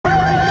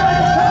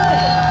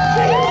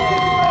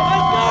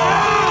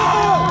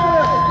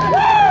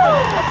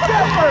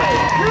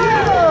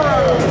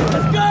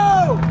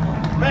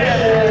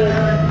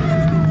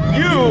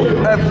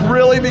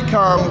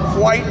become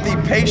quite the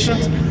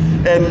patient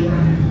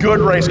and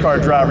good race car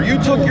driver.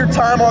 You took your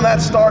time on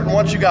that start, and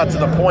once you got to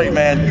the point,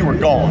 man, you were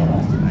gone.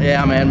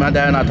 Yeah, man, my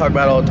dad and I talk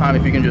about it all the time.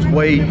 If you can just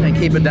wait and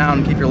keep it down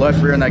and keep your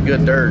left rear in that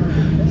good dirt,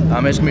 it's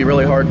going to be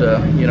really hard to,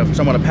 for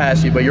someone to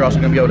pass you, but you're also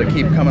going to be able to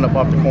keep coming up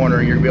off the corner,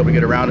 and you're going to be able to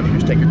get around if you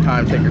just take your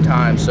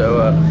time.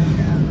 So,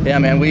 yeah,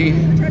 man,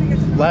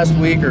 last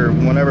week or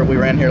whenever we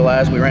ran here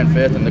last, we ran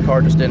 5th, and the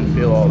car just didn't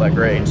feel all that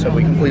great. So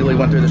we completely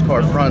went through this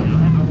car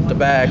front to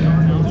back,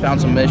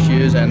 found some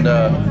issues, and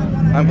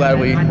I'm glad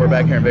we're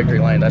back here in victory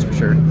lane, that's for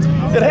sure.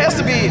 It has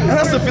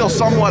to feel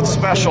somewhat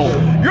special.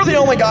 You're the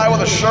only guy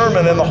with a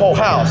Sherman in the whole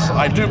house,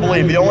 I do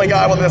believe, the only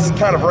guy with this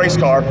kind of race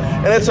car,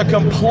 and it's a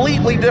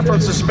completely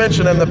different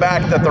suspension in the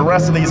back than the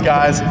rest of these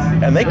guys,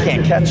 and they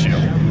can't catch you.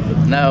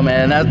 No,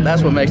 man,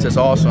 that's what makes this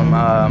awesome.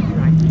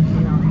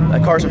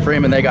 Carson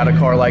Freeman, they got a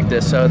car like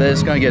this, so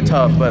it's going to get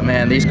tough, but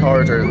man, these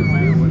cars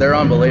they're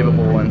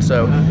unbelievable, and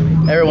so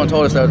everyone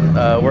told us that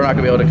we're not going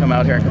to be able to come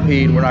out here and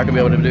compete, we're not going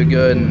to be able to do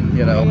good, and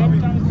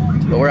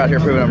but we're out here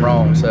proving them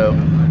wrong, so.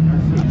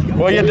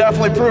 Well, you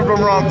definitely proved them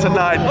wrong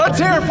tonight. Let's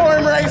hear it for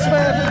him, race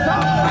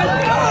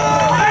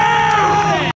fans.